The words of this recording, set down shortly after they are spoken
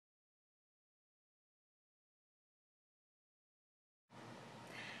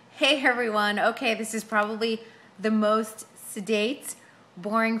Hey everyone. Okay, this is probably the most sedate,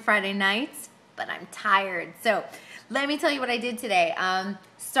 boring Friday night, but I'm tired. So let me tell you what I did today.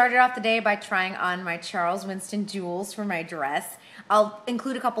 Started off the day by trying on my Charles Winston jewels for my dress. I'll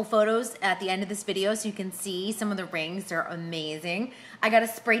include a couple photos at the end of this video so you can see some of the rings. They're amazing. I got a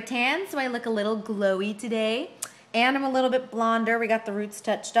spray tan, so I look a little glowy today. And I'm a little bit blonder. We got the roots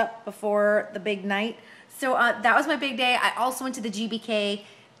touched up before the big night. So that was my big day. I also went to the GBK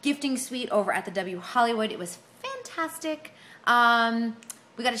gifting suite over at the W Hollywood. It was fantastic.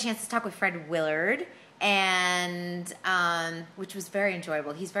 We got a chance to talk with Fred Willard, and which was very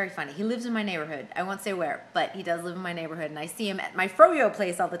enjoyable. He's very funny. He lives in my neighborhood. I won't say where, but he does live in my neighborhood, and I see him at my fro-yo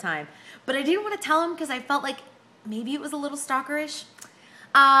place all the time. But I didn't want to tell him because I felt like maybe it was a little stalkerish.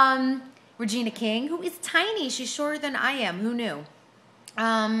 Regina King, who is tiny. She's shorter than I am. Who knew?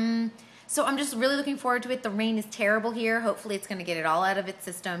 So I'm just really looking forward to it. The rain is terrible here. Hopefully it's going to get it all out of its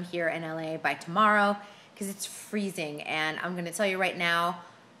system here in LA by tomorrow because it's freezing. And I'm going to tell you right now,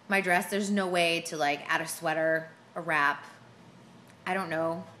 my dress, there's no way to like add a sweater, a wrap, I don't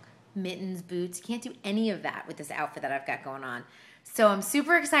know, mittens, boots. Can't do any of that with this outfit that I've got going on. So I'm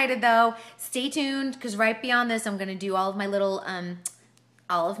super excited though. Stay tuned because right beyond this, I'm going to do all of my little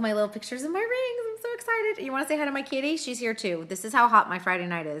pictures of my rings. I'm so excited. You want to say hi to my kitty? She's here too. This is how hot my Friday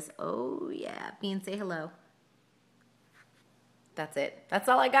night is. Oh yeah, Bean, say hello. That's it. That's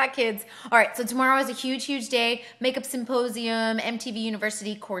all I got, kids. All right, so tomorrow is a huge, huge day. Makeup symposium, MTV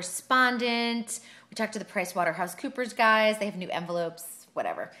University correspondent. We talked to the PricewaterhouseCoopers guys. They have new envelopes,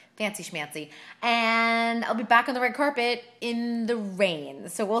 whatever. Fancy schmancy. And I'll be back on the red carpet in the rain.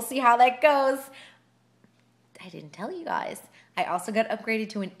 So we'll see how that goes. I didn't tell you guys. I also got upgraded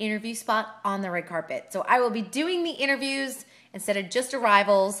to an interview spot on the red carpet. So I will be doing the interviews instead of just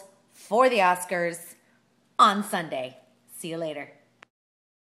arrivals for the Oscars on Sunday. See you later.